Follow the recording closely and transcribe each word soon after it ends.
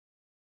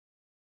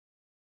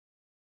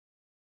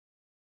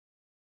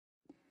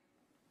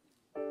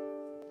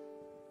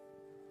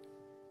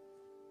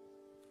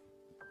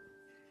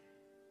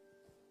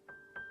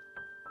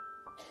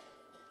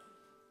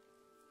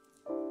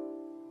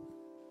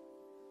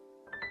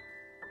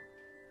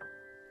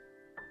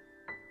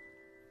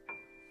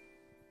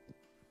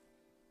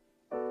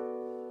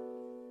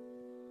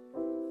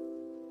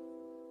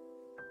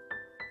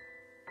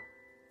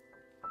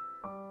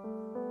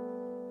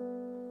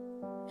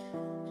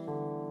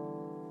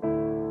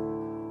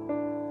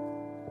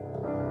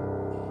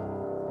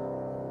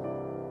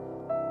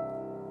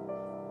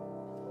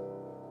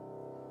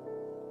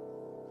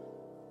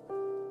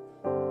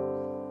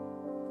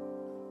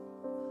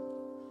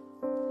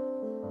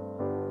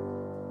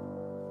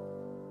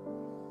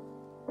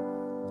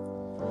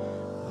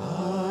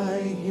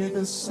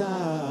the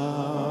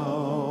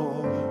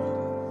sound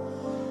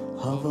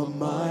of a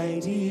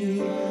mighty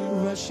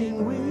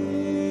rushing wind,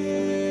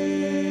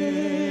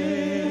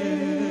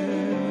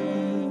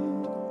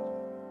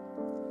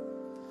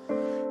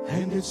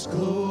 and it's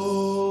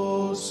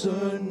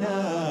closer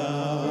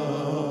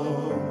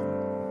now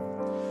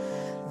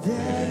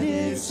than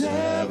it's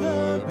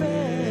ever been.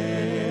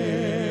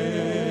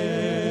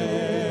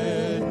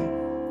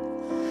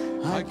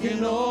 I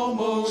can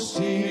almost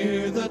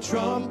hear the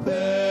trumpet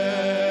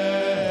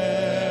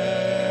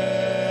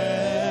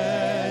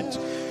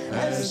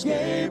as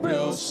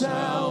Gabriel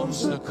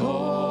sounds the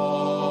call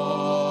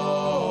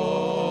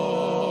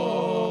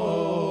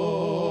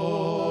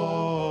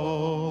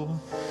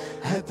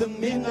at the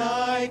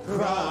midnight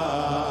cry.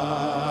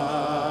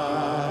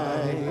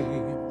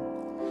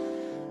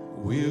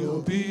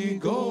 We'll be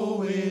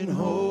going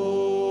home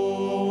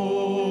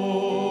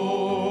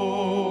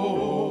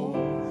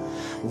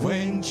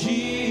when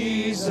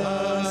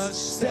Jesus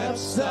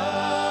steps out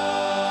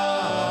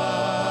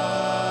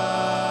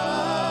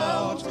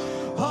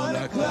on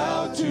a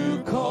cloud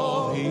to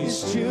call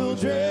his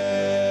children.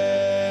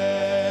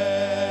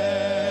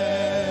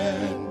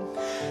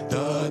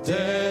 The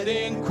dead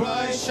in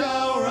Christ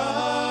shall rise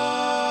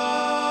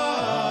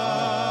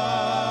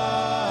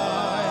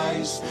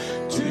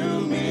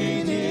to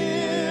meet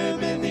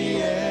him in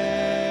the air,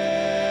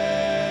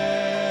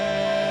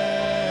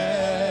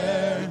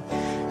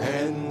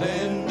 and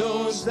then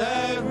those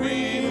that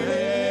remain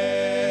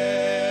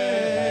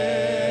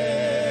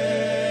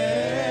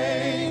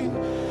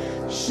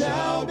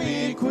shall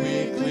be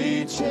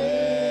quickly changed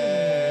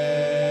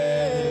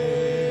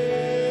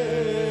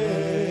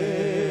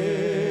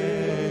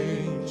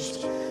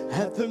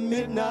at the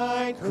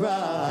midnight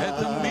cry. At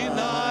the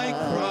midnight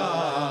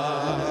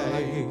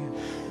cry,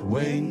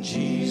 when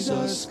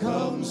Jesus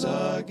comes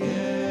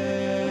again.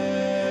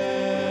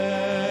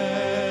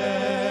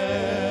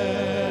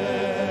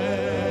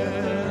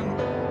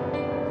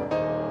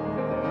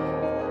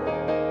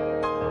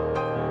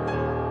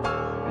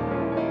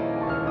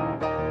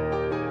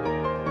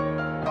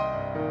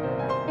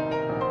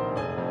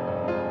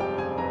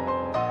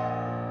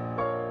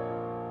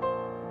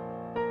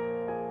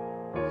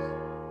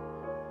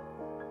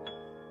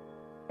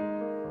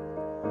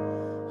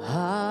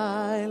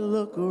 I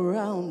look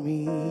around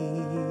me,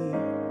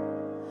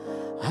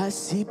 I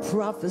see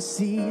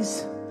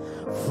prophecies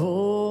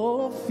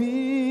fulfilled,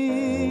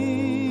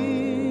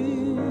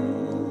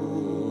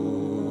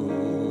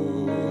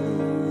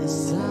 the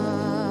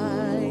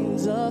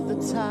signs of the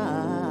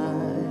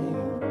time,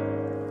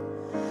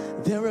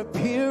 they're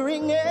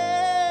appearing everywhere.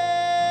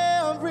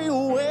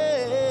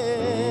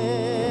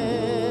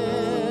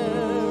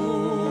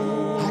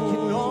 I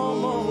can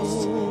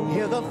almost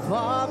hear the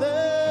Father.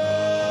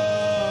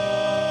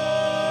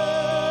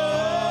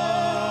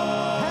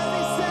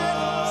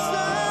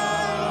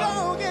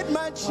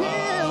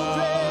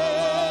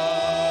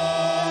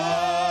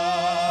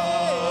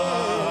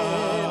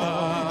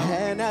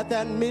 At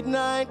that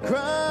midnight cry,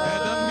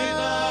 at the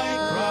midnight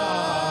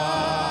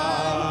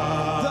cry,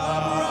 the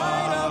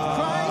bride of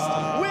Christ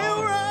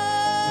will rise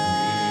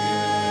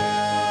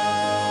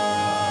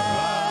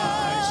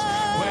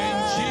when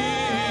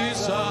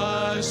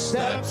Jesus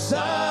steps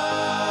out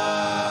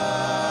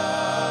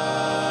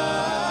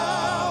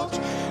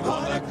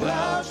on a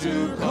cloud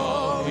to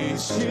call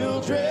his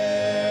children.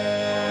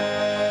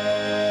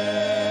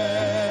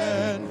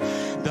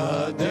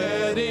 The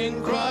dead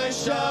in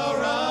Christ shall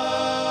rise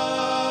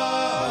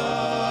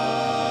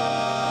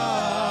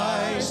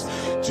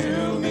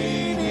to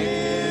meet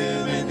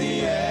him in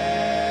the air,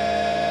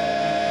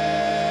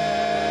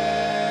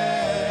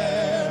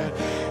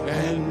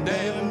 and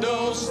then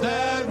those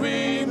that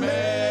remain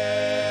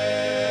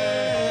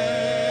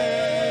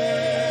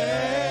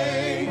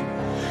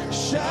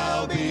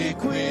shall be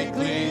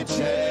quickly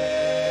changed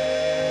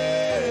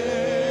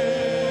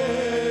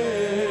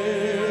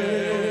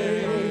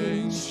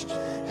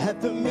at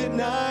the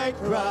midnight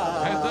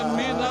cry. At the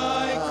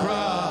midnight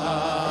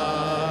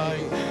cry,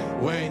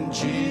 when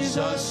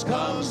Jesus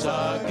comes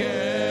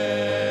again,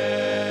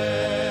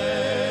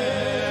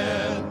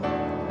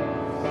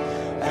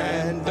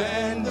 and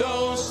then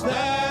those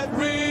that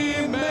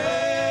remain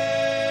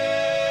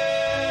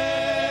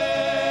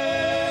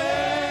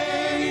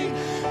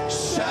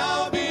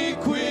shall be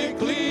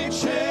quickly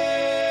changed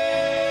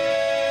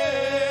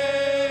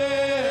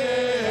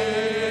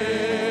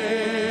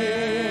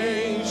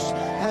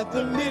at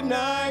the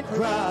midnight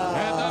cry.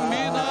 At the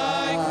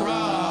midnight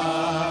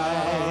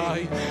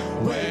cry,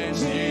 when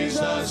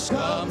Jesus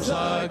comes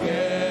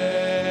again.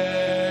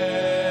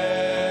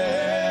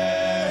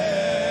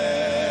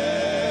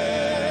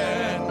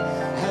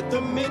 At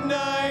the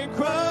midnight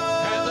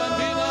cry. At the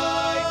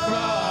midnight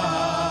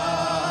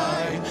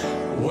cry,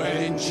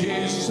 when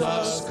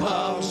Jesus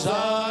comes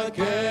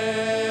again.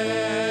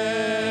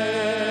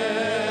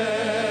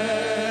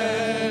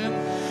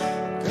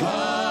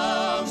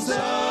 Comes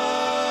again.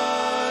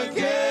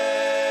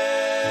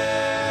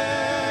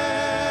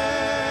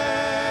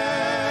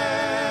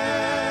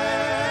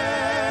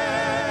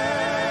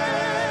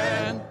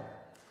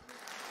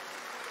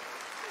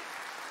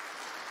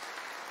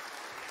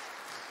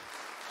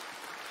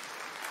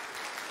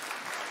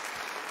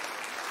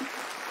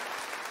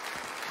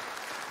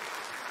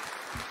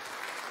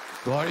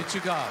 Glory to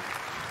God.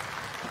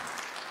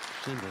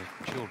 Send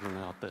the children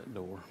out that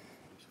door.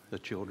 The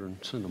children,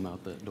 send them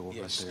out that door.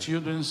 Yes, right there.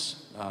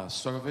 children's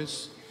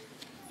service.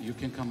 You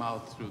can come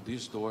out through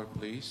this door,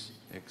 please.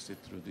 Exit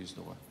through this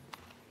door.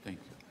 Thank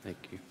you.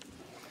 Thank you.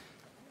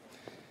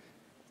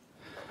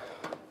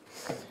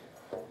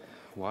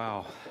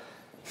 Wow.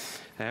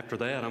 After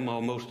that, I'm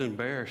almost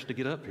embarrassed to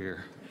get up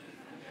here.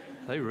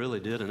 They really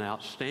did an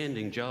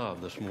outstanding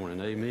job this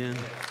morning. Amen.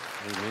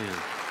 Amen.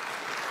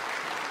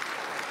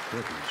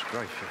 Goodness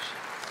gracious.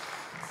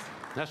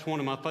 That's one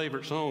of my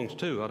favorite songs,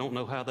 too. I don't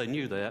know how they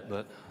knew that,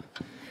 but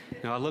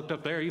I looked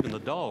up there, even the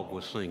dog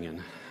was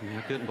singing. I mean,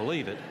 I couldn't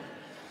believe it.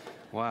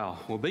 Wow.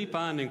 We'll be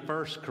finding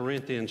 1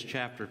 Corinthians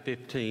chapter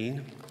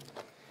 15.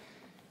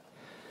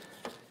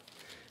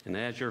 And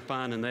as you're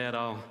finding that,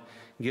 I'll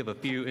give a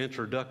few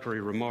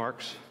introductory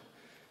remarks,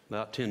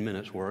 about 10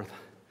 minutes worth,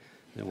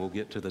 then we'll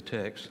get to the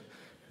text.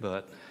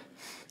 But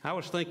I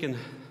was thinking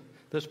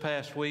this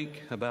past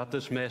week about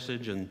this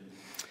message, and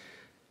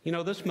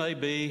this may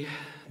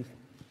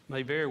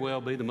very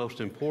well be the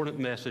most important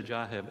message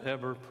I have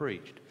ever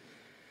preached.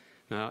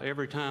 Now,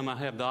 every time I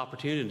have the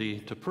opportunity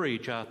to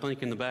preach, I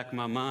think in the back of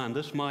my mind,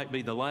 this might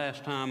be the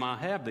last time I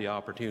have the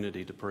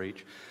opportunity to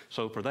preach.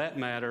 So for that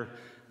matter,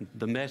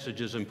 the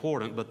message is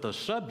important, but the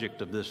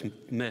subject of this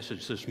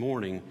message this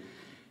morning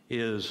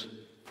is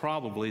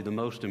probably the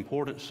most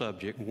important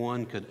subject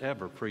one could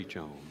ever preach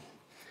on.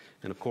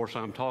 And of course,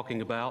 I'm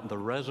talking about the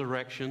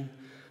resurrection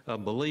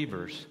of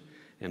believers.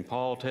 And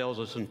Paul tells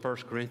us in 1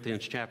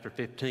 Corinthians chapter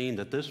 15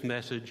 that this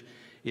message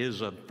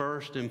is of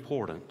first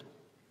importance.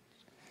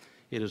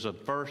 It is of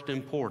first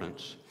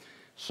importance.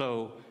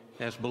 So,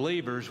 as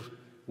believers,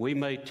 we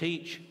may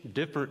teach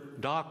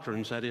different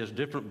doctrines, that is,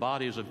 different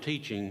bodies of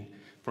teaching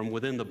from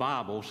within the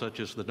Bible, such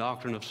as the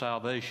doctrine of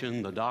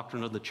salvation, the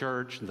doctrine of the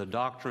church, the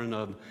doctrine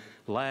of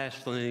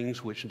last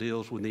things, which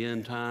deals with the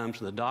end times,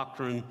 the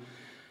doctrine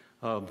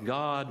of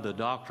God, the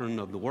doctrine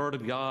of the Word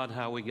of God,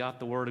 how we got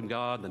the Word of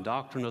God, the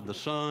doctrine of the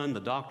Son, the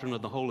doctrine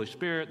of the Holy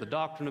Spirit, the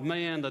doctrine of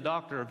man, the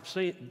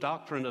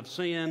doctrine of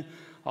sin,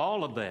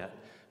 all of that.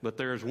 But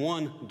there's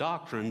one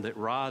doctrine that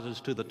rises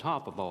to the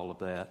top of all of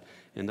that,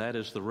 and that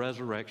is the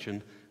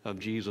resurrection of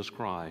Jesus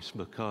Christ,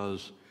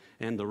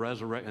 and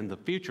the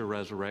future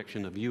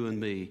resurrection of you and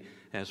me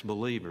as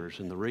believers.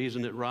 And the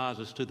reason it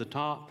rises to the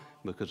top,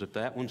 because if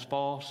that one's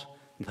false,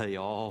 they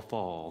all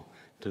fall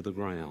to the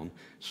ground.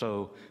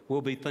 So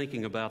we'll be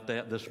thinking about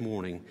that this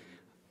morning.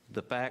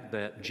 The fact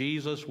that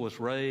Jesus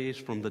was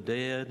raised from the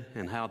dead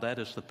and how that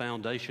is the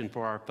foundation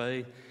for our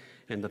faith.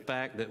 And the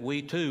fact that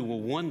we too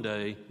will one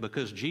day,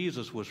 because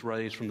Jesus was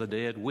raised from the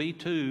dead, we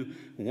too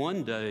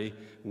one day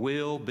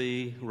will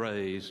be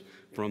raised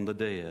from the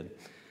dead.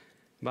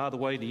 By the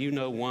way, do you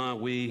know why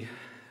we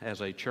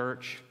as a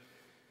church,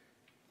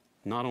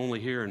 not only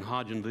here in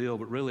Hodgenville,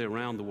 but really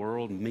around the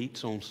world,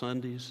 meets on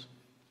Sundays?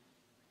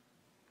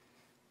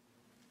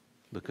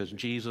 Because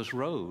Jesus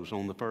rose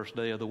on the first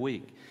day of the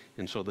week.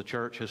 And so the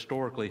church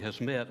historically has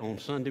met on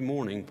Sunday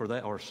morning for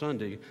that, or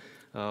Sunday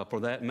for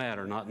that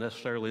matter, not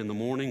necessarily in the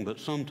morning, but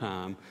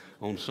sometime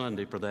on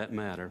Sunday for that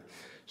matter.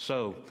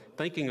 So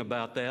thinking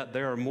about that,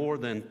 there are more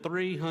than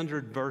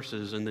 300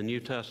 verses in the New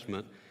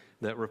Testament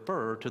that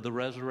refer to the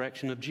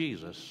resurrection of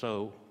Jesus.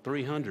 So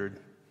 300,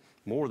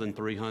 more than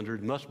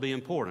 300, must be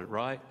important,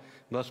 right?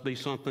 Must be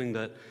something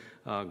that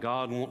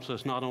God wants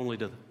us not only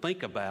to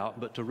think about,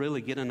 but to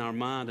really get in our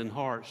mind and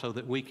heart so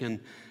that we can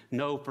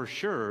know for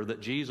sure that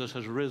Jesus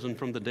has risen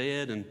from the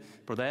dead, and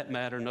for that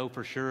matter, know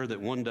for sure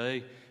that one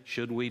day,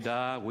 should we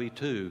die, we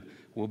too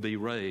will be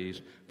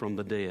raised from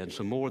the dead.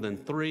 So more than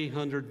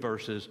 300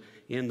 verses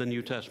in the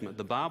New Testament.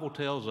 The Bible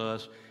tells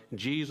us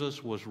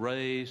Jesus was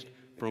raised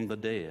from the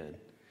dead.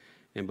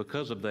 And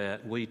because of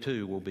that, we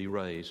too will be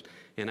raised.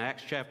 In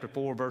Acts chapter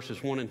 4,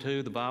 verses 1 and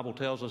 2, the Bible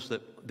tells us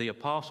that the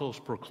apostles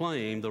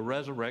proclaimed the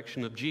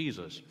resurrection of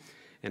Jesus.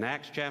 In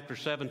Acts chapter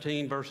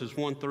 17, verses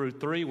 1 through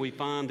 3, we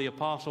find the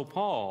apostle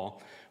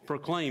Paul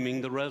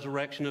proclaiming the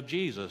resurrection of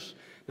Jesus.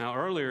 Now,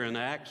 earlier in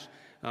Acts,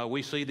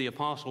 we see the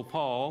apostle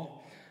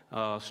Paul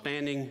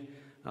standing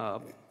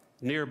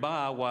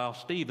nearby while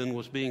Stephen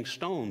was being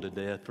stoned to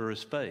death for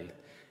his faith.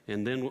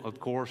 And then, of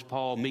course,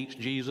 Paul meets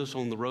Jesus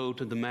on the road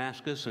to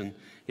Damascus, and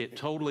it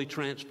totally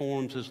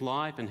transforms his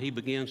life, and he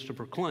begins to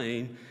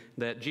proclaim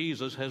that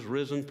Jesus has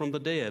risen from the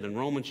dead. In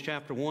Romans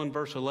chapter 1,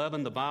 verse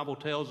 11, the Bible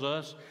tells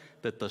us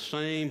that the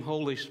same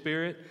Holy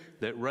Spirit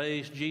that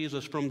raised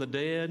Jesus from the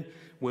dead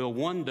will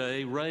one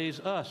day raise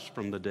us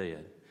from the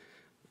dead.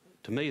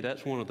 To me,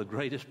 that's one of the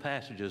greatest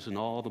passages in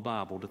all the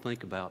Bible to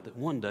think about, that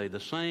one day the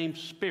same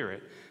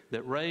Spirit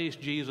that raised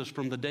Jesus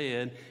from the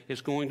dead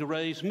is going to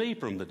raise me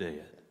from the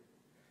dead.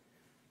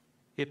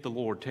 If the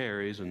Lord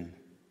tarries and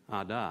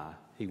I die,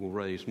 he will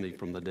raise me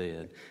from the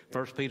dead.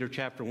 1 Peter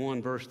chapter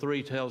 1, verse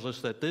 3 tells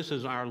us that this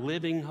is our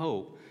living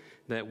hope,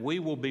 that we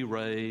will be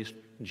raised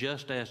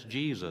just as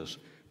Jesus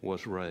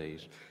was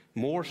raised.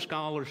 More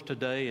scholars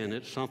today, and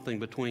it's something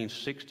between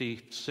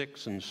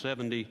 66 and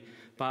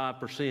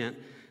 75%,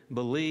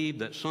 believe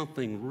that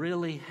something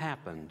really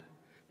happened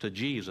to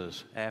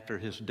Jesus after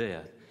his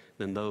death.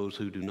 than those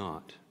who do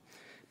not.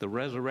 The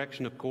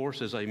resurrection, of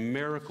course, is a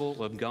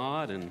miracle of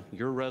God, and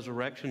your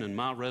resurrection and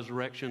my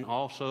resurrection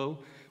also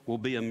will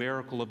be a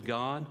miracle of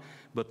God.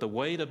 But the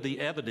weight of the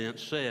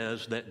evidence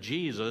says that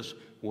Jesus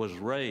was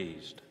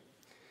raised.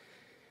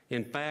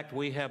 In fact,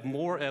 we have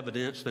more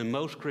evidence than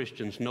most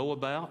Christians know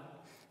about,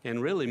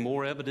 and really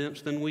more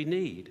evidence than we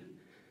need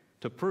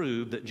to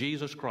prove that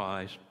Jesus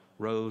Christ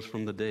rose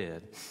from the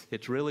dead.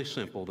 It's really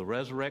simple. The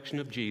resurrection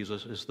of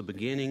Jesus is the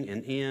beginning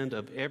and end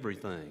of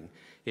everything.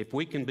 If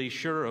we can be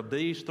sure of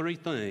these three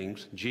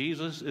things,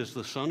 Jesus is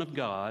the Son of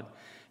God,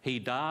 He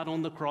died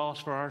on the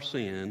cross for our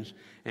sins,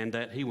 and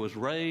that He was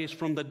raised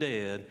from the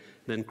dead,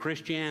 then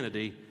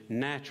Christianity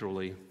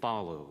naturally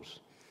follows.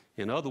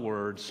 In other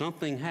words,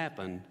 something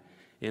happened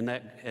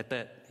at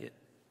that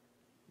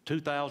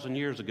 2,000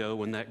 years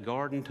ago in that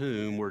garden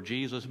tomb where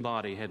Jesus'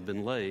 body had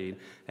been laid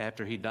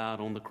after He died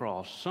on the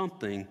cross.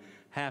 Something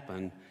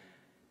happened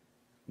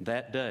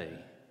that day,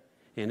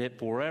 and it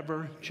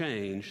forever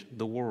changed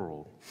the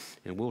world.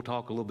 And we'll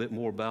talk a little bit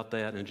more about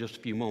that in just a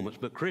few moments.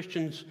 But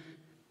Christians'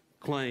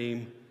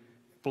 claim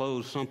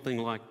flows something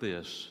like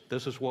this.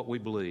 This is what we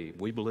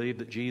believe. We believe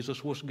that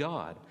Jesus was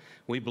God.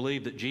 We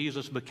believe that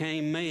Jesus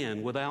became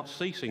man without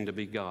ceasing to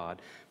be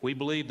God. We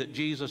believe that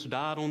Jesus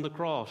died on the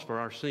cross for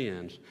our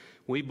sins.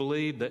 We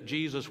believe that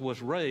Jesus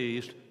was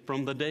raised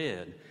from the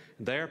dead.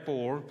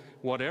 Therefore,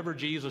 whatever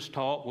Jesus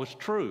taught was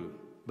true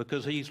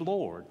because He's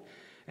Lord.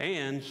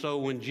 And so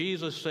when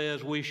Jesus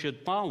says we should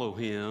follow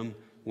Him,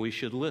 we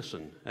should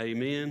listen.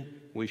 Amen?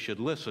 We should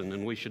listen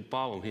and we should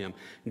follow Him.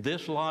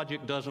 This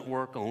logic doesn't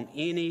work on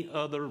any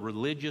other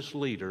religious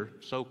leader,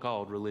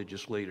 so-called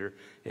religious leader,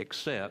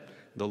 except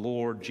the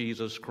Lord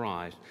Jesus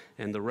Christ.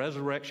 And the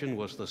resurrection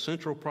was the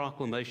central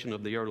proclamation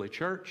of the early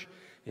church,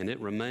 and it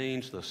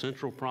remains the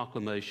central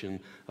proclamation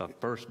of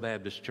First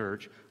Baptist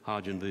Church,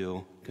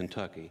 Hodgenville,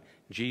 Kentucky.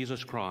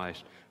 Jesus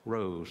Christ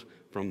rose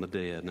from the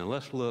dead. Now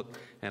let's look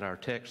at our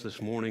text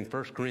this morning,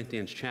 1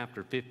 Corinthians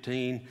chapter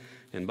 15.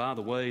 And by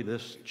the way,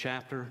 this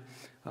chapter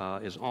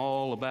is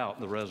all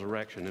about the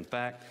resurrection. In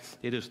fact,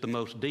 it is the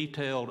most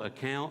detailed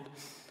account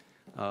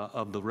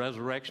of the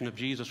resurrection of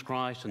Jesus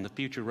Christ and the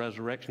future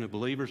resurrection of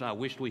believers. I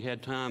wished we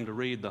had time to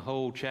read the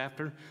whole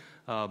chapter,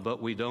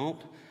 but we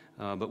don't.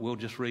 But we'll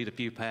just read a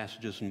few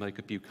passages and make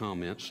a few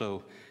comments.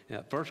 So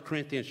 1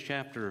 Corinthians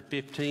chapter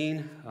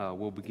 15,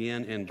 we'll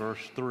begin in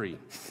verse 3.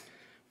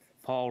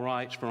 Paul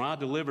writes, "For I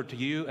delivered to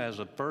you as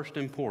of first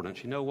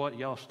importance." You know what?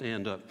 Y'all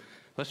stand up.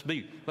 Let's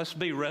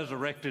be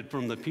resurrected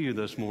from the pew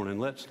this morning.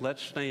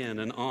 Let's stand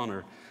in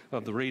honor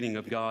of the reading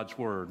of God's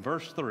Word.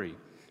 Verse 3,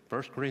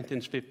 1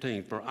 Corinthians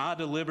 15. "For I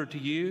delivered to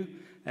you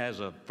as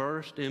of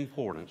first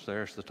importance,"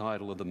 there's the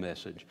title of the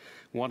message,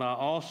 "what I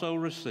also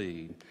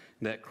received,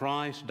 that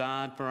Christ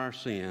died for our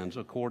sins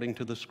according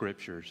to the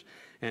Scriptures,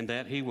 and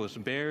that He was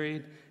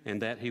buried,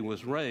 and that He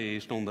was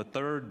raised on the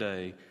third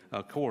day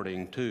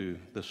according to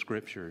the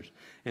Scriptures,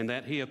 and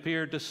that He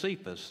appeared to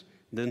Cephas,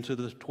 then to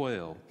the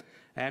 12.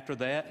 After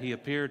that, He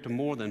appeared to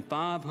more than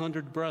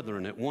 500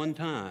 brethren at one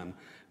time,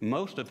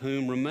 most of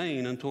whom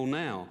remain until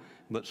now,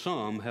 but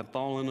some have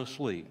fallen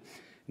asleep.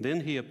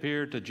 Then He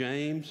appeared to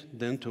James,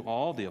 then to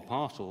all the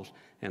apostles,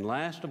 and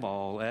last of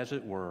all, as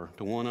it were,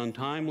 to one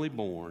untimely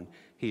born,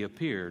 He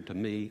appeared to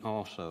me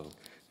also."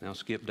 Now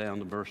skip down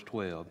to verse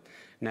 12.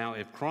 "Now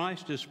if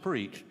Christ is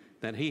preached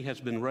that He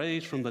has been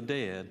raised from the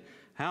dead,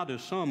 how do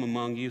some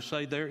among you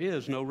say there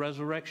is no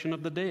resurrection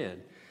of the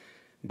dead?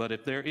 But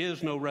if there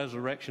is no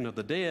resurrection of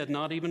the dead,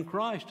 not even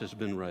Christ has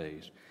been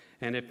raised.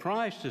 And if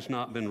Christ has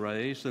not been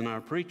raised, then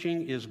our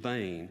preaching is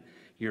vain.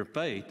 Your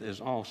faith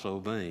is also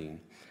vain.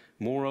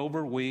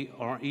 Moreover, we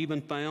are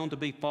even found to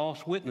be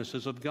false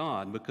witnesses of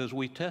God, because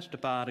we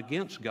testified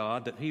against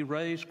God that He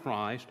raised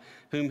Christ,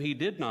 whom He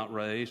did not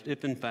raise,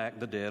 if in fact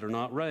the dead are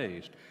not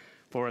raised.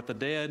 For if the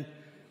dead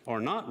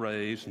are not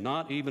raised,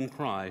 not even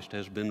Christ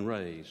has been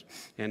raised.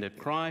 And if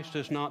Christ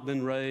has not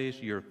been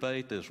raised, your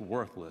faith is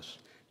worthless.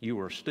 You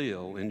are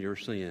still in your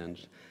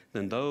sins.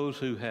 Then those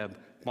who have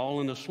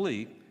fallen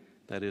asleep,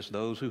 that is,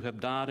 those who have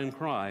died in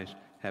Christ,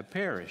 have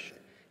perished.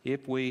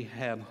 If we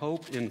have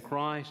hoped in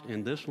Christ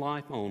in this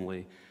life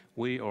only,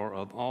 we are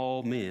of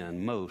all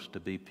men most to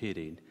be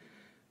pitied.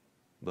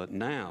 But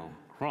now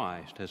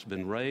Christ has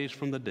been raised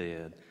from the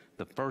dead,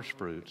 the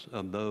firstfruits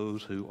of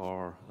those who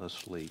are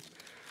asleep."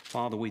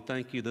 Father, we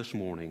thank You this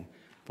morning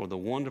for the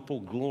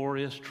wonderful,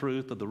 glorious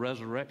truth of the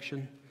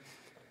resurrection.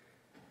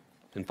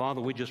 And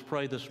Father, we just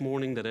pray this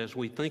morning that as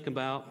we think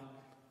about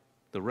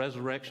the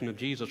resurrection of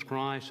Jesus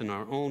Christ and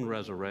our own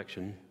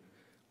resurrection,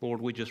 Lord,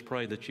 we just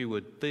pray that You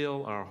would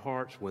fill our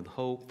hearts with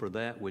hope for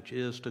that which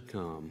is to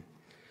come.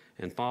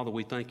 And Father,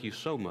 we thank You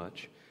so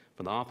much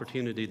for the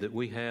opportunity that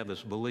we have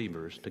as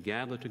believers to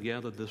gather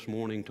together this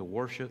morning to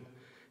worship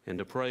and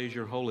to praise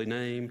Your holy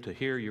name, to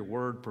hear Your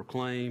word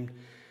proclaimed,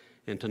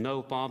 and to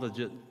know, Father,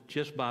 that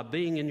just by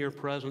being in Your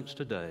presence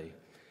today,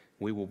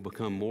 we will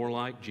become more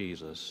like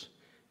Jesus.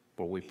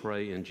 For we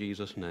pray in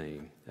Jesus'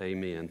 name.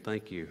 Amen.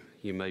 Thank you.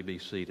 You may be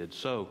seated.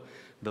 So,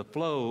 the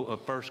flow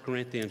of 1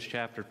 Corinthians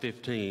chapter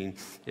 15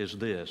 is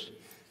this.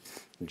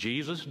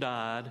 Jesus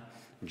died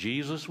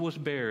Jesus was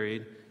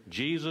buried,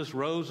 Jesus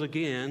rose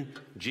again,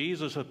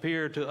 Jesus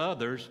appeared to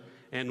others,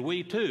 and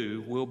we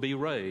too will be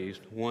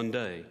raised one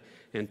day.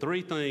 And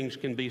three things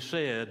can be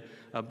said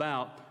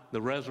about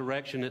the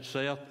resurrection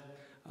itself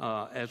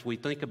as we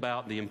think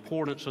about the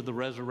importance of the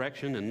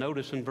resurrection. And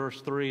notice in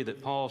verse 3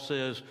 that Paul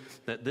says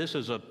that this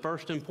is of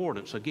first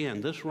importance.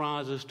 Again, this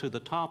rises to the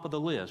top of the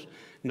list.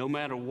 No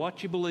matter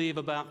what you believe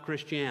about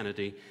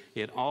Christianity,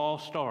 it all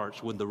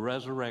starts with the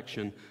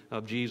resurrection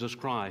of Jesus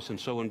Christ. And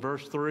so in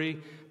verse 3,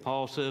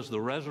 Paul says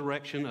the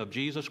resurrection of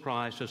Jesus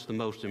Christ is the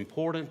most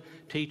important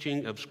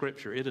teaching of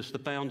Scripture. It is the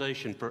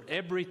foundation for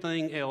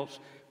everything else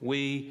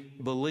we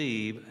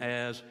believe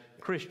as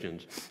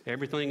Christians.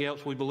 Everything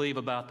else we believe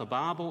about the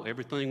Bible,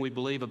 everything we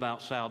believe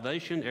about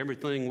salvation,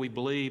 everything we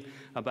believe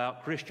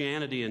about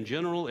Christianity in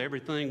general,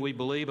 everything we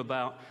believe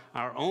about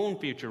our own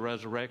future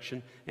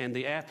resurrection and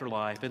the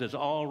afterlife, it is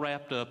all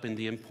wrapped up in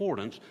the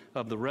importance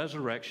of the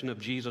resurrection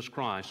of Jesus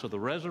Christ. So the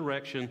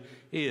resurrection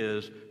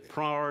is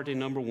priority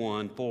number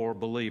one for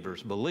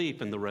believers.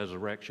 Belief in the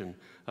resurrection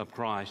of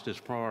Christ is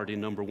priority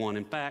number one.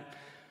 In fact,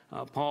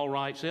 Paul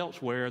writes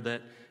elsewhere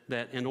that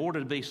in order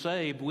to be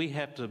saved, we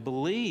have to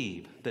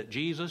believe that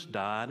Jesus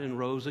died and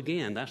rose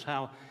again. That's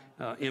how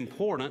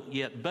important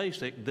yet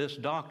basic this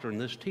doctrine,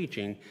 this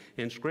teaching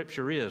in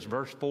Scripture is.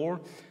 Verse 4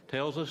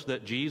 tells us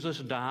that Jesus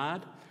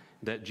died,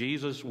 that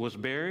Jesus was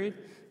buried,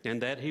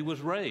 and that he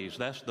was raised.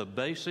 That's the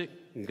basic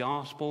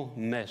gospel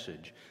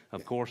message.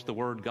 Of course, the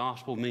word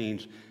gospel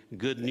means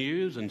good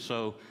news, and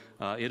so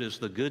it is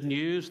the good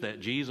news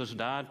that Jesus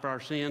died for our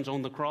sins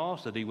on the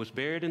cross, that he was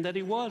buried, and that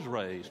he was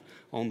raised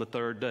on the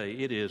third day.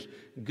 It is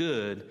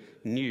good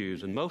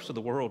news. And most of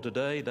the world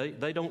today,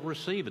 they don't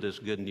receive it as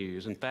good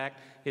news. In fact,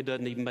 it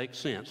doesn't even make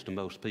sense to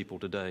most people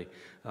today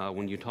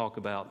when you talk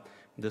about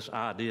this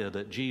idea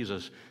that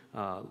Jesus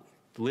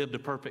lived a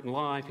perfect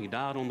life. He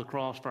died on the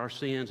cross for our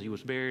sins. He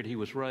was buried. He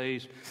was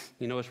raised.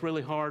 You know, it's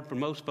really hard for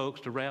most folks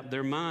to wrap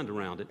their mind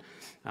around it.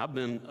 I've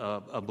been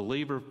a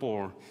believer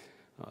for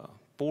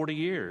 40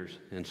 years,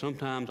 and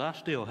sometimes I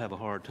still have a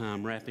hard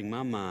time wrapping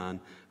my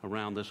mind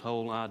around this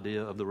whole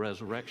idea of the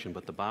resurrection.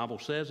 But the Bible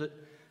says it,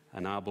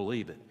 and I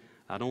believe it.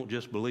 I don't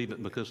just believe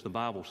it because the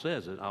Bible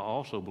says it. I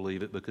also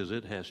believe it because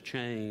it has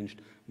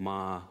changed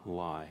my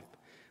life.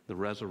 The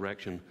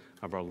resurrection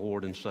of our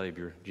Lord and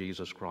Savior,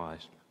 Jesus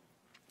Christ.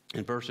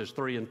 In verses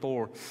 3 and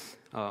 4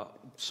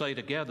 say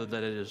together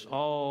that it is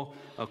all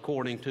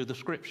according to the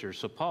Scriptures.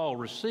 So Paul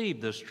received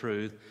this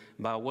truth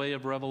by way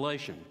of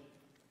revelation,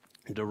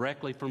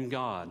 directly from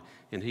God,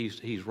 and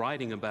he's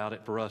writing about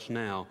it for us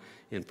now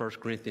in 1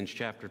 Corinthians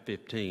chapter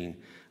 15.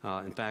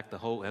 In fact,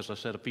 as I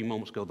said a few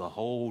moments ago, the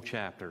whole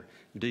chapter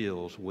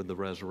deals with the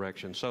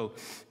resurrection. So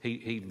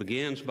he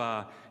begins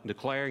by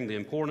declaring the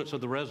importance of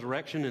the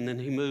resurrection, and then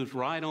he moves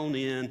right on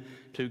in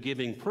to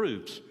giving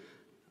proofs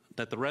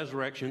that the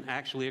resurrection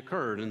actually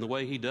occurred. And the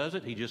way he does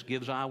it, he just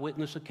gives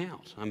eyewitness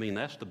accounts. I mean,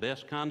 that's the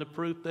best kind of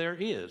proof there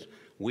is.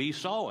 We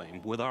saw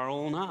him with our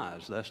own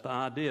eyes. That's the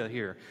idea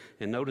here.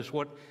 And notice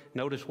what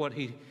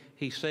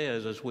he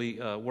says as we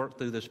work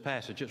through this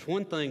passage. It's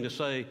one thing to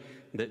say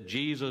that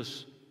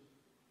Jesus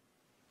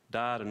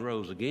died and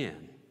rose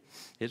again.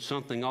 It's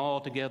something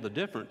altogether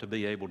different to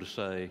be able to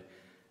say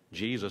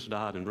Jesus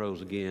died and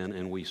rose again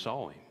and we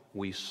saw him.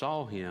 We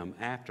saw him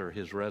after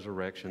his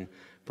resurrection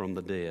from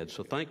the dead.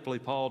 So thankfully,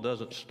 Paul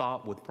doesn't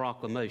stop with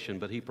proclamation,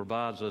 but he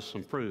provides us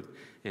some proof,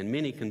 and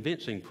many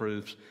convincing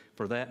proofs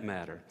for that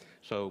matter.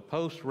 So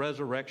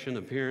post-resurrection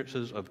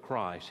appearances of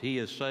Christ, he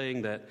is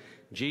saying that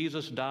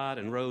Jesus died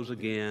and rose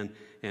again,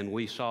 and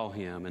we saw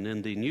him. And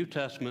in the New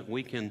Testament,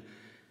 we can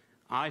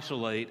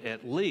isolate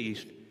at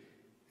least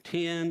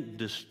 10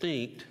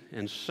 distinct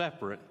and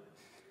separate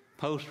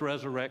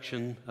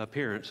post-resurrection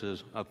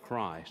appearances of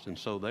Christ. And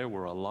so there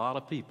were a lot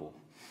of people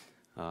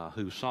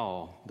who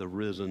saw the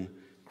risen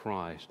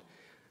Christ.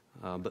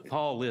 But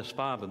Paul lists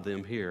 5 of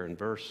them here. In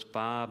verse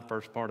 5,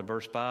 first part of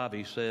verse 5,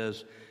 he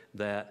says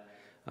that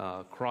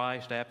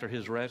Christ, after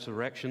his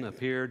resurrection,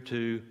 appeared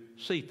to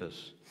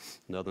Cephas,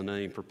 another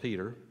name for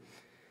Peter.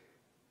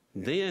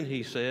 Then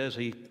he says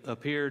he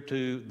appeared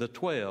to the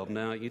 12.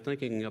 Now, you're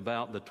thinking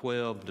about the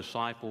 12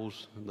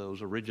 disciples,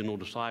 those original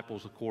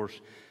disciples, of course.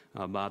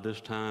 By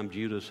this time,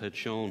 Judas had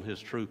shown his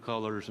true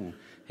colors and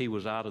he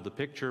was out of the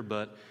picture,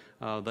 but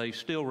they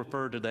still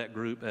referred to that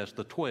group as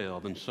the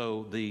 12. And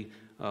so the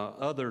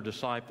other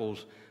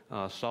disciples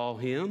saw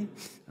him.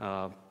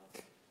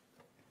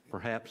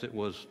 Perhaps it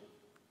was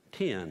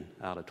 10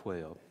 out of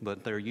 12,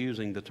 but they're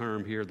using the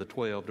term here, the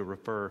 12, to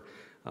refer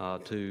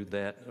to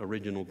that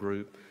original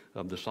group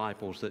of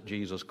disciples that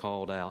Jesus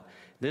called out.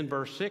 Then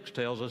verse 6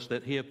 tells us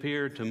that he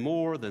appeared to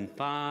more than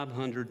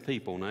 500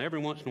 people. Now, every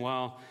once in a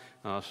while,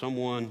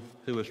 someone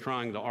who is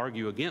trying to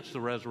argue against the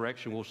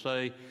resurrection will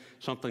say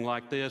something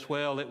like this: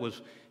 well, it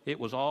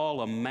was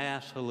all a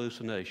mass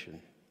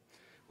hallucination.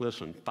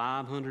 Listen,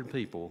 500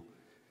 people,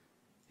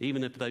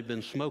 even if they've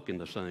been smoking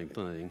the same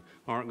thing,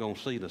 aren't going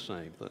to see the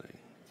same thing,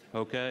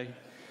 okay?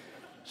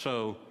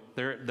 So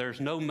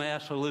there's no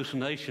mass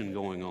hallucination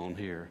going on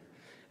here.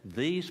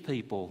 These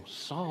people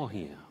saw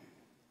him.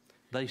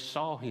 They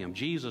saw him.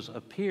 Jesus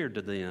appeared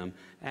to them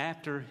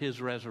after his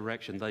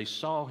resurrection. They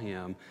saw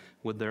him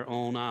with their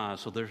own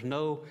eyes. So there's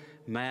no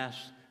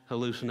mass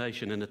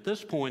hallucination. And at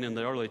this point in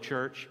the early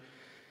church,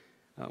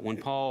 when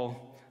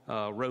Paul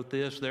wrote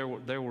this, there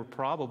were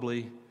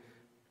probably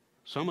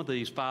some of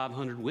these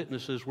 500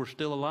 witnesses were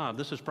still alive.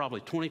 This is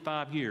probably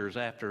 25 years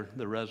after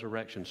the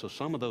resurrection. So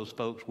some of those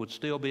folks would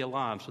still be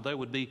alive. So there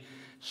would be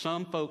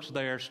some folks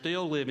there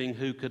still living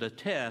who could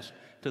attest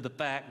to the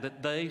fact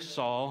that they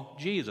saw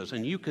Jesus.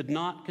 And you could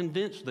not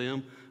convince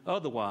them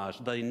otherwise.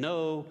 They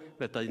know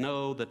that they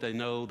know that they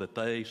know that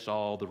they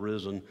saw the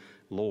risen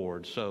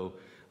Lord. So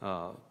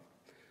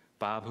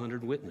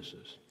 500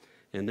 witnesses.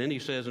 And then he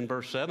says in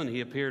verse 7,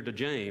 he appeared to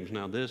James.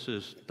 Now this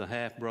is the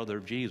half-brother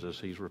of Jesus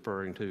he's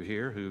referring to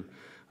here, who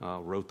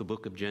wrote the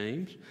book of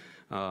James.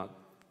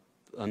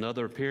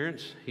 Another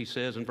appearance, he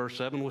says in verse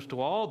 7, was to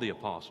all the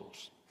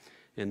apostles.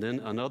 And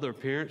then another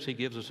appearance he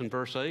gives us in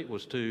verse 8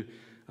 was to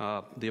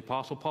the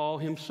Apostle Paul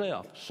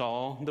himself,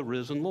 saw the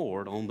risen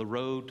Lord on the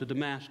road to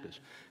Damascus.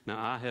 Now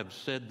I have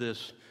said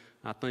this,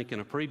 I think, in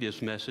a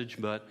previous message,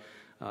 but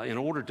in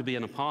order to be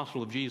an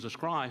apostle of Jesus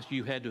Christ,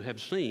 you had to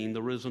have seen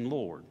the risen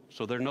Lord.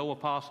 So there are no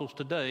apostles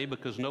today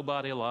because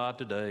nobody alive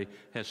today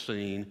has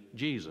seen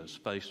Jesus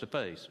face to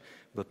face.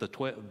 But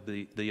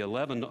the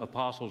 11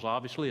 apostles,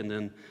 obviously, and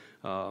then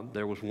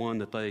there was one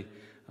that they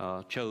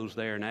chose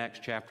there in Acts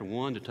chapter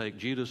 1 to take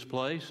Judas'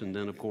 place. And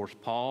then, of course,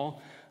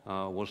 Paul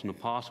was an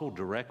apostle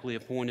directly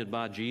appointed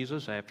by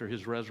Jesus after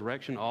his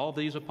resurrection. All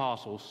these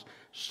apostles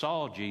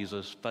saw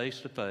Jesus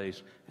face to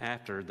face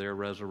after their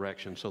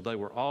resurrection. So they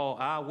were all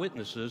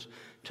eyewitnesses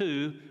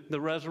to the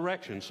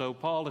resurrection. So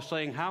Paul is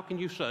saying, how can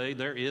you say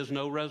there is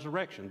no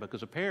resurrection?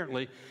 Because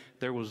apparently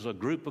there was a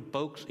group of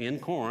folks in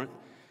Corinth,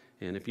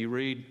 and if you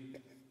read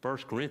 1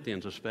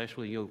 Corinthians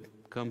especially, you'll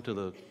come to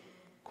the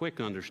quick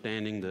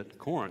understanding that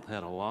Corinth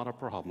had a lot of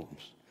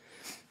problems.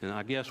 And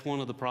I guess one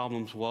of the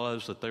problems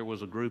was that there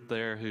was a group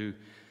there who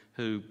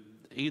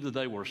either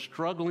they were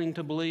struggling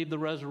to believe the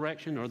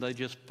resurrection or they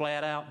just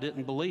flat out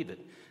didn't believe it.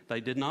 They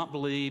did not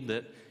believe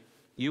that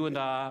you and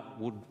I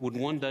would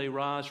one day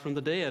rise from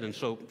the dead. And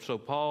so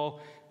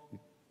Paul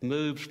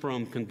moves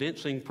from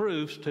convincing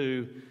proofs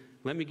to,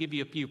 let me give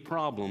you a few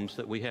problems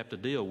that we have to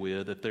deal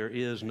with if there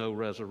is no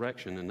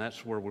resurrection. And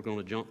that's where we're going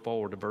to jump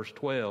forward to verse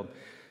 12.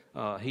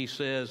 He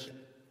says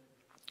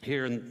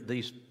here in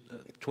these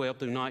 12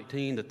 through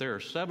 19 that there are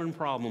 7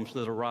 problems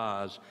that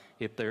arise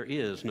if there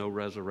is no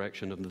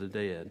resurrection of the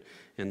dead.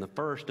 And the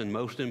first and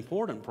most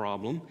important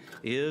problem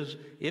is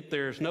if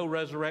there is no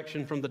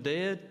resurrection from the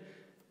dead,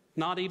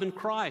 not even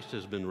Christ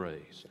has been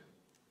raised.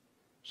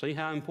 See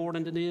how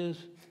important it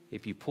is?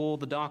 If you pull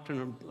the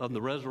doctrine of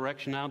the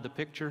resurrection out of the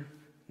picture,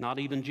 not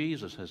even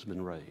Jesus has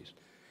been raised.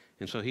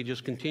 And so he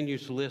just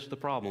continues to list the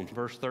problems.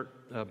 Verse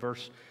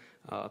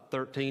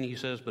 13, he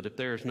says, but if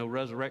there is no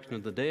resurrection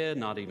of the dead,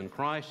 not even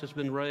Christ has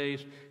been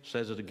raised.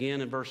 Says it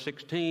again in verse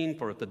 16,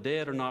 for if the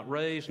dead are not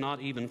raised,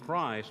 not even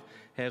Christ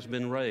has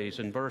been raised.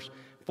 In verse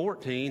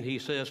 14, he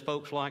says,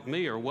 folks like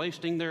me are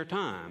wasting their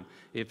time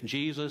if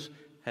Jesus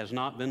has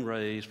not been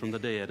raised from the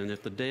dead. And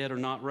if the dead are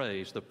not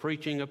raised, the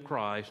preaching of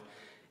Christ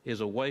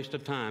is a waste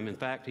of time. In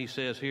fact, he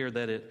says here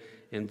that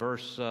in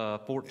verse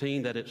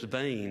 14 that it's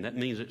vain. That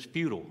means it's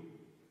futile.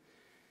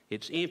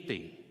 It's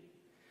empty.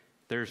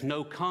 There's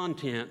no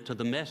content to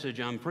the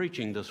message I'm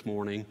preaching this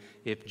morning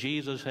if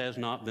Jesus has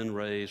not been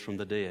raised from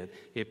the dead.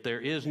 If there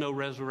is no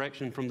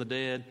resurrection from the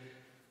dead,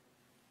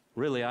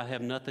 really I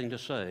have nothing to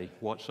say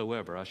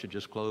whatsoever. I should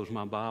just close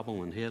my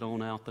Bible and head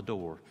on out the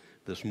door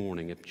this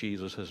morning if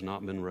Jesus has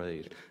not been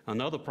raised.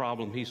 Another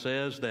problem, he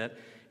says, that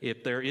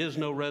if there is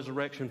no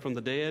resurrection from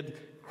the dead,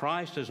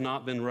 Christ has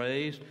not been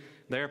raised.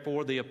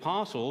 Therefore, the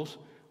apostles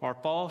are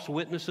false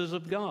witnesses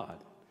of God.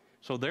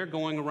 So they're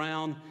going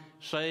around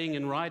saying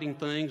and writing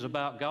things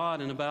about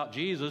God and about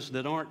Jesus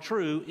that aren't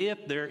true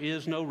if there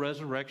is no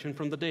resurrection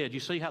from the dead. You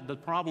see how the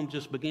problem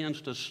just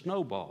begins to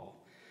snowball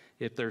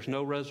if there's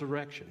no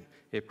resurrection,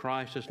 if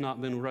Christ has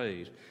not been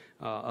raised.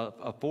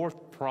 A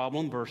fourth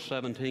problem, verse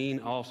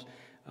 17, also,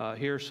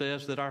 here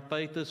says that our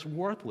faith is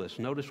worthless.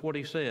 Notice what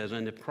he says,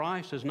 and if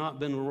Christ has not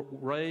been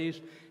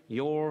raised,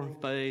 your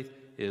faith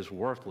is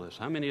worthless.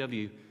 How many of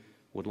you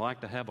would like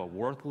to have a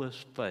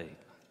worthless faith?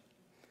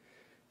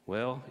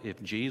 Well,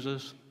 if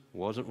Jesus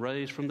wasn't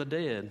raised from the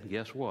dead,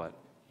 guess what?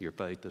 Your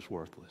faith is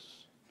worthless.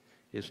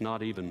 It's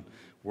not even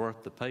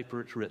worth the paper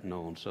it's written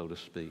on, so to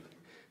speak.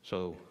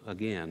 So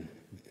again,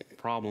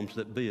 problems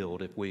that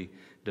build if we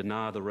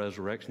deny the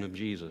resurrection of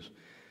Jesus.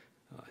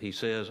 He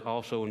says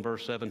also in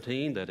verse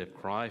 17 that if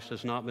Christ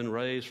has not been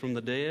raised from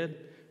the dead,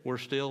 we're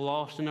still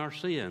lost in our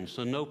sins,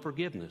 so no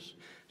forgiveness.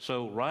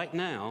 So right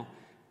now,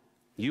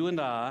 you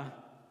and I,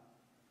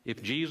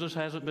 if Jesus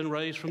hasn't been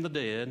raised from the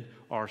dead,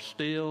 are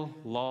still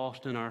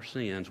lost in our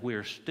sins. We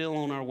are still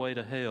on our way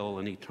to hell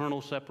and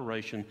eternal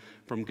separation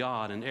from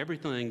God and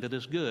everything that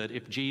is good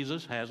if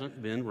Jesus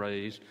hasn't been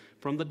raised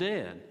from the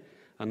dead.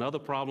 Another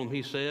problem,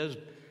 he says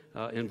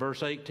in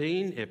verse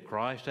 18, if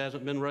Christ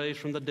hasn't been raised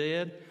from the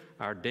dead,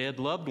 our dead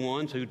loved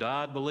ones who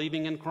died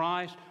believing in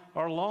Christ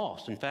are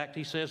lost. In fact,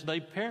 he says they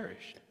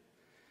perished.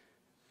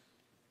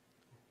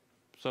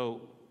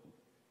 So,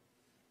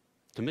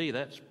 to me,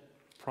 that's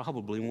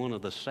probably one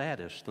of the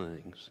saddest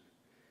things.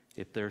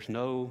 If there's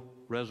no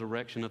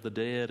resurrection of the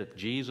dead, if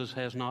Jesus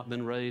has not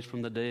been raised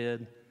from the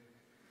dead,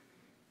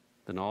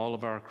 then all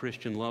of our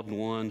Christian loved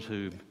ones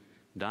who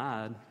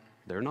died,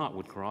 they're not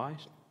with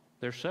Christ.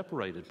 They're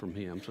separated from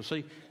Him. So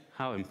see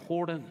how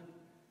important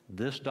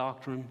this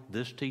doctrine,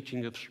 this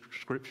teaching of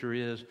Scripture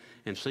is,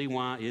 and see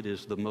why it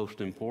is the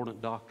most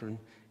important doctrine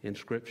in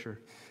Scripture.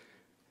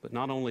 But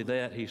not only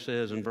that, he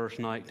says in verse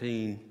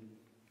 19,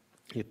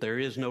 if there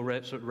is no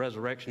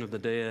resurrection of the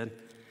dead,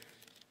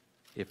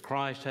 if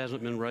Christ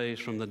hasn't been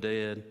raised from the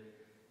dead,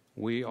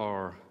 we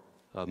are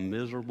a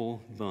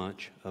miserable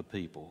bunch of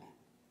people,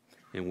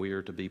 and we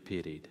are to be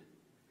pitied.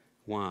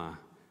 Why?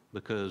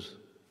 Because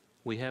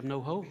we have no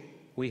hope.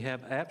 We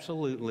have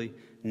absolutely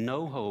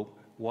no hope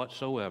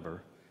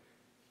whatsoever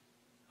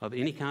of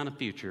any kind of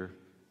future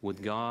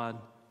with God,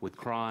 with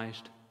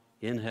Christ,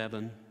 in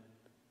heaven,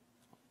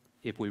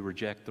 if we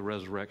reject the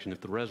resurrection.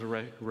 If the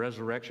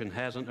resurrection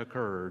hasn't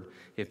occurred,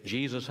 if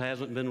Jesus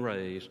hasn't been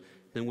raised,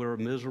 then we're a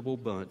miserable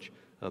bunch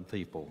of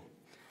people.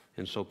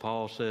 And so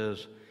Paul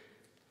says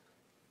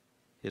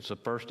it's of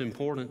first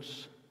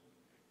importance,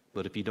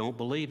 but if you don't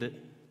believe it,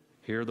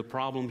 here are the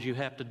problems you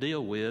have to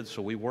deal with,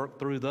 so we work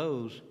through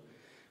those.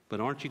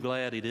 But aren't you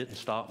glad he didn't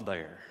stop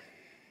there?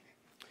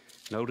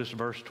 Notice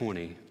verse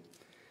 20.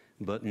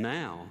 But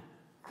now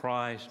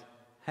Christ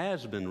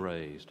has been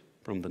raised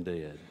from the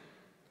dead,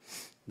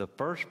 the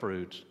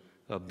firstfruits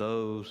of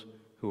those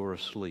who are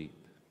asleep.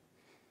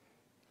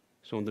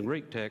 So in the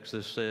Greek text,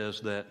 this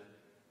says that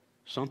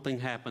something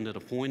happened at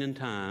a point in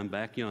time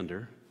back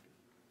yonder.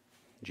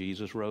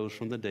 Jesus rose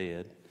from the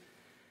dead,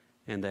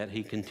 and that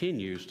he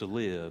continues to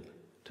live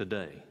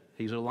today.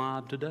 He's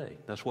alive today.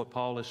 That's what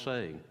Paul is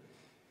saying.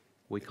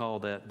 We call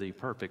that the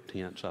perfect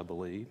tense, I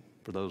believe,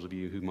 for those of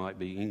you who might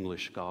be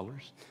English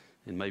scholars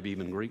and maybe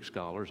even Greek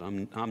scholars.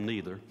 I'm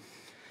neither.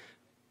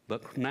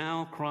 But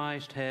now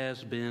Christ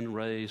has been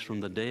raised from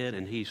the dead,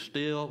 and he's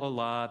still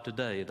alive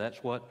today.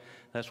 That's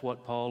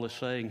what Paul is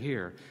saying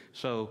here.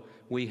 So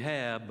we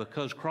have,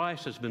 because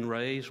Christ has been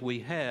raised, we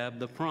have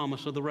the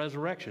promise of the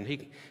resurrection.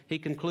 He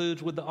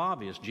concludes with the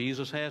obvious.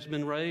 Jesus has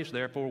been raised,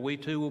 therefore we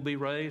too will be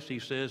raised. He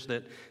says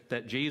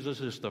that Jesus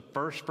is the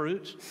first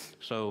fruits,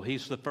 so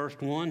he's the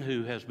first one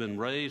who has been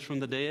raised from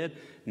the dead,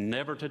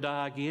 never to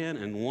die again.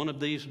 And one of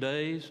these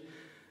days,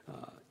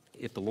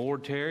 if the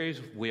Lord tarries,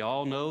 we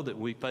all know that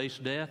we face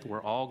death.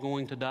 We're all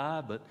going to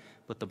die,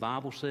 but the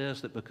Bible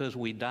says that because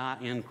we die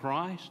in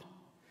Christ,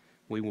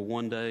 we will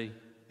one day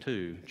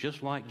too,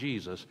 just like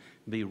Jesus,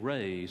 be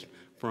raised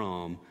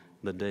from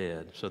the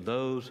dead. So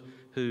those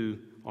who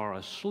are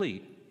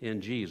asleep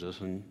in Jesus,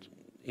 and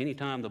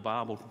anytime the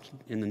Bible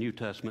in the New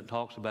Testament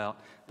talks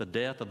about the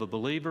death of a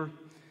believer,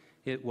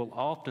 it will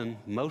often,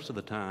 most of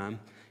the time,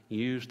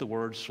 use the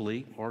word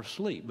sleep or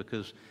sleep,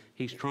 because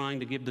he's trying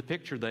to give the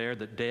picture there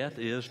that death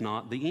is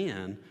not the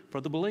end for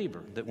the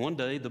believer, that one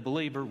day the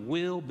believer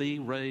will be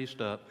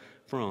raised up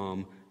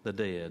from the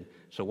dead.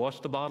 So what's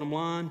the bottom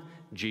line?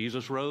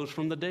 Jesus rose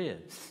from the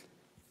dead.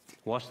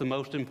 What's the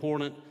most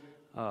important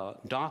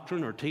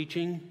doctrine or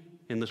teaching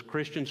in the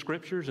Christian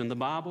scriptures, in the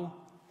Bible?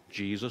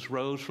 Jesus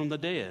rose from the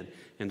dead.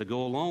 And to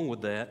go along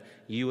with that,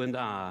 you and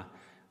I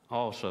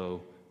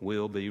also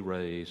will be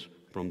raised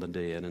from the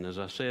dead. And as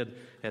I said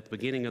at the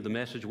beginning of the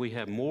message, we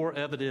have more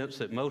evidence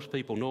that most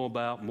people know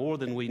about, more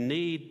than we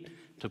need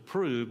to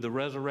prove the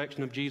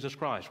resurrection of Jesus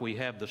Christ. We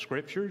have the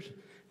scriptures,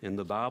 and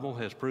the Bible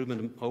has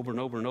proven over and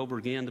over and over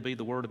again to be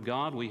the Word of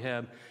God. We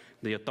have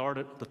the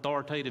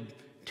authoritative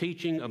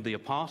teaching of the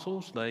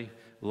apostles. They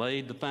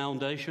laid the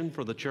foundation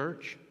for the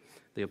church,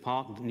 the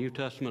New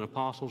Testament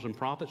apostles and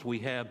prophets. We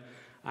have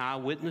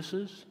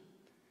eyewitnesses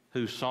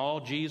who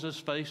saw Jesus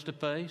face to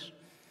face.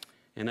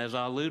 And as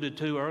I alluded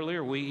to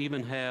earlier, we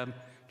even have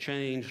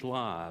changed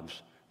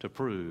lives to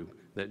prove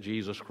that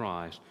Jesus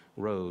Christ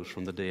rose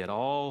from the dead.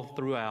 All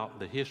throughout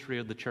the history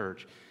of the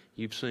church,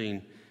 you've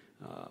seen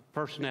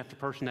person after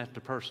person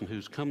after person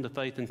who's come to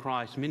faith in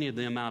Christ, many of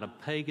them out of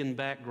pagan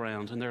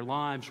backgrounds, and their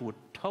lives were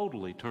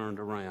totally turned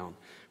around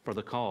for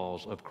the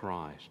cause of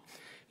Christ.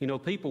 You know,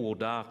 people will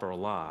die for a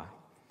lie.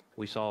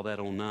 We saw that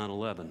on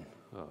 9/11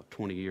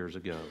 20 years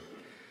ago.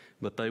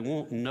 But they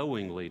won't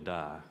knowingly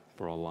die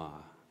for a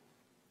lie.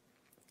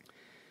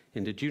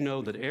 And did you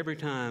know that every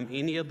time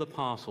any of the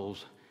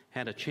apostles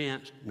had a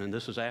chance, and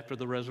this is after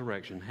the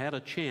resurrection, had a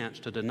chance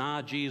to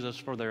deny Jesus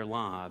for their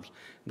lives,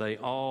 they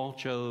all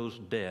chose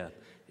death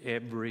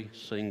every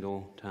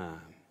single time.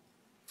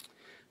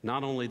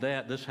 Not only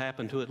that, this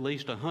happened to at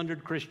least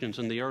 100 Christians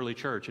in the early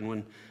church. And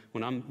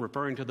when I'm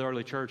referring to the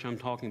early church, I'm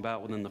talking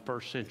about within the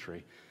first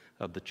century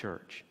of the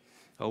church.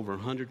 Over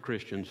 100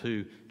 Christians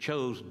who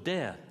chose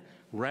death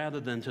rather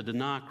than to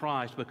deny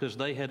Christ, because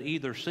they had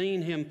either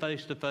seen him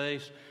face to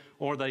face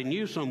or they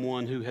knew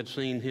someone who had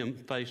seen him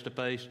face to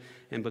face,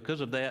 and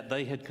because of that,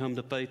 they had come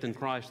to faith in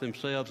Christ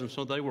themselves, and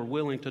so they were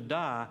willing to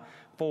die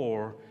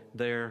for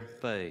their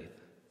faith.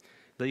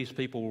 These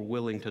people were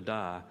willing to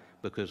die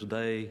because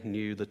they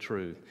knew the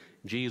truth.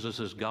 Jesus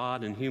is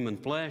God in human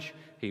flesh.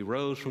 He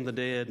rose from the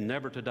dead,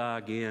 never to die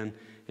again,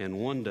 and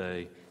one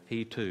day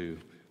he too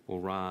will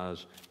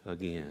rise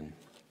again.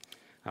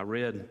 I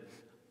read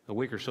a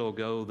week or so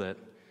ago that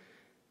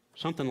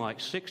something like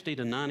 60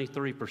 to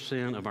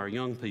 93% of our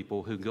young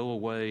people who go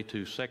away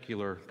to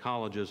secular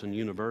colleges and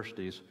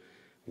universities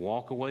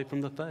walk away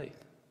from the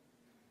faith.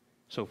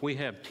 So if we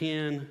have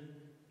 10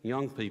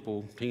 young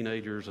people,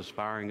 teenagers,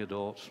 aspiring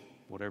adults,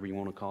 whatever you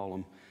want to call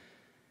them,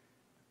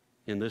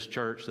 in this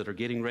church that are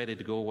getting ready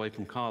to go away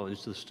from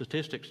college, the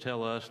statistics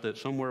tell us that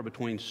somewhere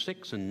between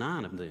 6 and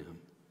 9 of them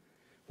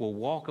will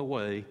walk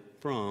away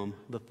from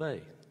the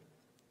faith.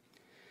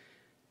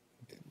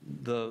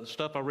 The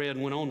stuff I read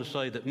went on to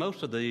say that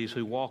most of these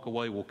who walk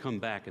away will come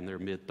back in their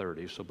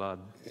mid-30s. So by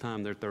the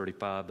time they're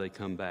 35, they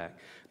come back.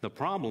 The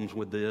problems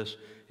with this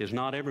is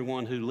not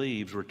everyone who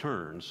leaves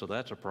returns, so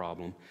that's a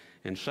problem.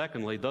 And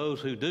secondly, those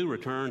who do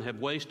return have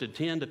wasted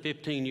 10 to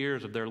 15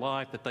 years of their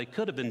life that they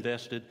could have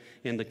invested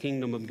in the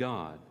kingdom of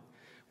God.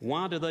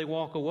 Why do they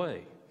walk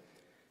away?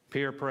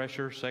 Peer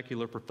pressure,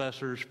 secular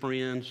professors,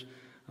 friends,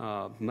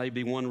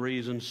 maybe one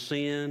reason,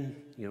 sin,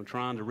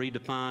 trying to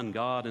redefine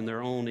God in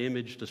their own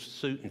image to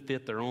suit and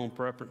fit their own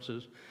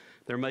preferences.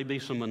 There may be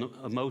some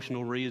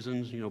emotional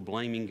reasons,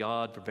 blaming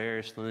God for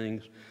various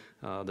things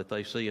that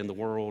they see in the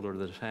world or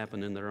that has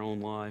happened in their own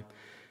life.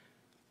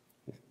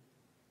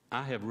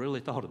 I have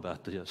really thought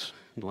about this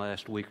in the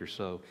last week or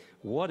so.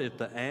 What if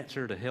the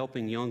answer to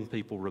helping young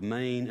people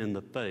remain in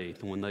the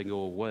faith when they go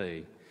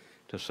away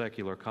to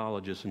secular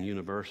colleges and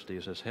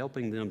universities is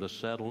helping them to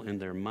settle in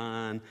their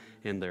mind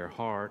and their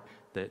heart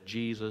that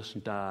Jesus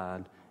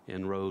died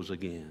and rose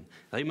again?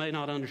 They may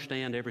not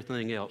understand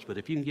everything else, but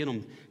if you can get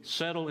them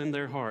settled in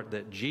their heart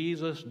that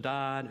Jesus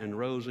died and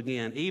rose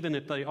again, even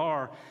if they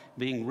are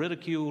being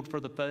ridiculed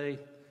for the faith,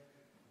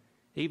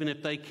 even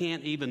if they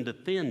can't even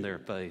defend their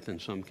faith in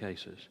some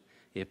cases,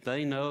 if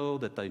they know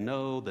that they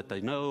know that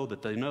they know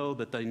that they know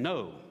that they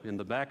know in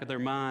the back of their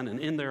mind and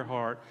in their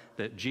heart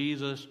that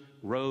Jesus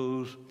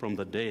rose from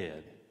the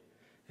dead,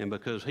 and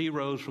because he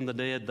rose from the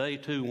dead, they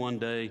too one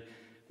day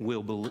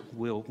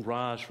will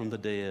rise from the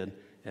dead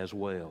as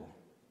well.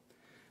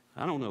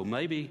 I don't know,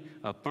 maybe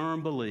a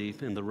firm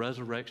belief in the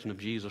resurrection of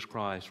Jesus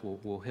Christ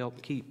will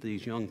help keep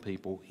these young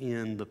people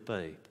in the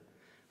faith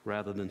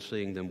rather than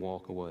seeing them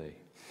walk away.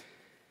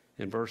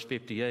 In verse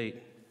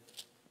 58,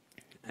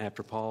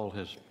 after Paul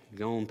has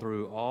gone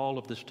through all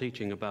of this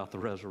teaching about the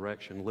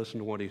resurrection, listen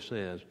to what he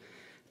says.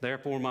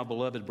 Therefore, my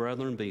beloved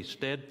brethren, be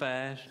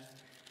steadfast,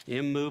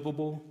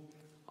 immovable,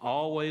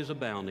 always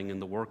abounding in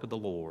the work of the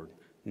Lord,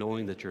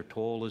 knowing that your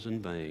toil is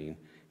in vain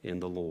in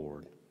the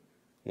Lord.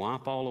 Why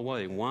fall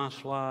away? Why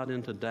slide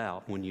into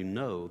doubt when you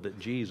know that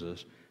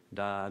Jesus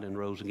died and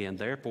rose again?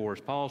 Therefore,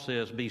 as Paul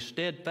says, be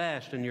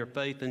steadfast in your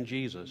faith in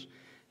Jesus.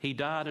 He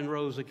died and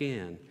rose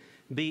again.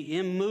 Be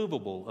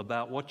immovable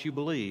about what you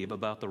believe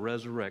about the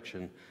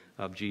resurrection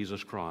of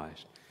Jesus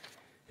Christ.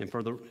 And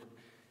for the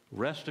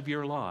rest of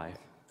your life,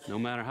 no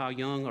matter how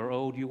young or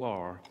old you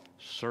are,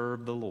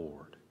 serve the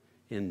Lord.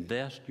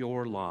 Invest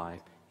your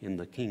life in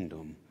the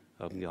kingdom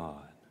of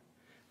God.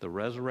 The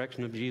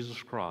resurrection of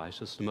Jesus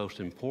Christ is the most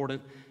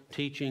important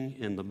teaching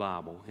in the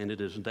Bible, and it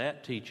is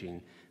that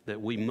teaching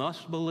that we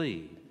must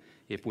believe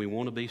if we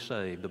want to be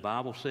saved. The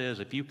Bible says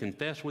if you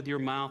confess with your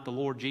mouth the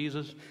Lord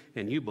Jesus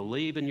and you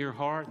believe in your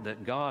heart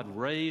that God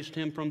raised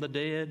him from the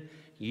dead,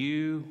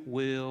 you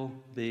will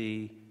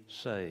be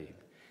saved.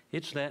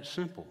 It's that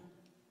simple.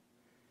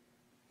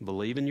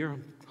 Believe in your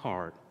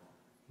heart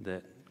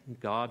that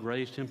God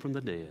raised him from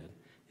the dead,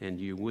 and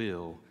you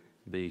will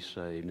be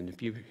saved. And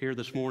if you're here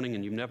this morning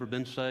and you've never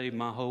been saved,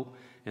 my hope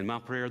and my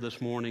prayer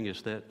this morning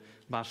is that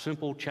by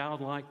simple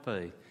childlike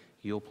faith,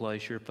 you'll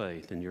place your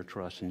faith and your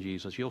trust in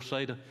Jesus. You'll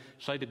say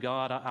to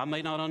God, I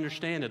may not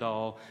understand it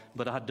all,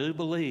 but I do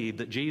believe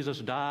that Jesus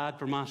died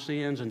for my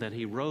sins and that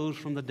he rose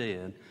from the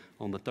dead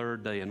on the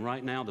third day. And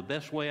right now, the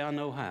best way I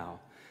know how,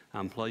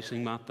 I'm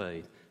placing my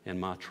faith and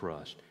my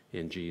trust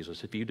in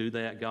Jesus. If you do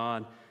that,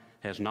 God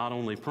has not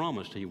only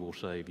promised he will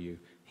save you,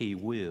 he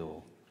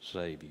will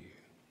save you.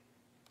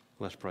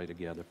 Let's pray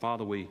together.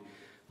 Father, we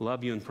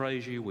love you and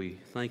praise you. We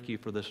thank you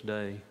for this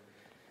day.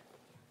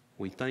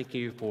 We thank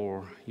you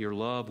for your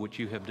love, which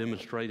you have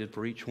demonstrated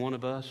for each one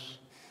of us,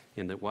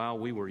 and that while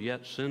we were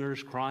yet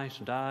sinners,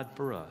 Christ died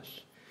for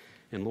us.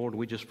 And Lord,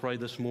 we just pray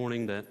this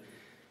morning that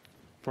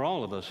for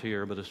all of us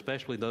here, but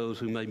especially those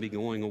who may be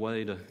going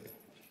away to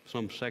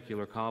some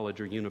secular college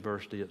or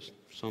university at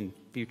some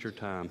future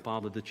time,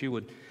 Father, that you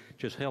would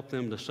just help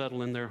them to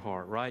settle in their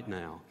heart right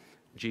now.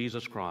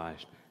 Jesus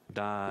Christ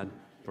died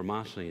for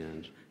my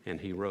sins, and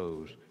he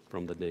rose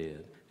from the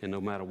dead. And no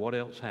matter what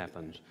else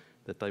happens,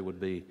 that they would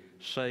be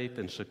safe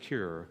and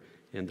secure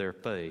in their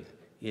faith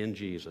in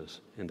Jesus,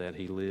 and that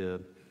he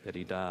lived, that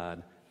he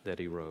died, that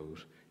he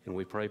rose. And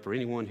we pray for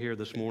anyone here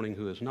this morning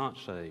who is not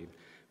saved.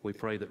 We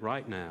pray that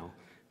right now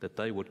that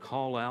they would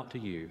call out to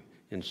you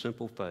in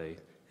simple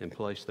faith and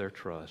place their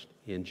trust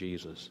in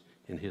Jesus,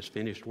 in his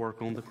finished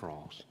work on the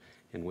cross.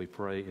 And we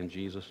pray in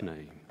Jesus'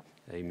 name,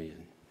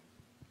 amen.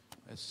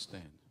 Let's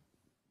stand.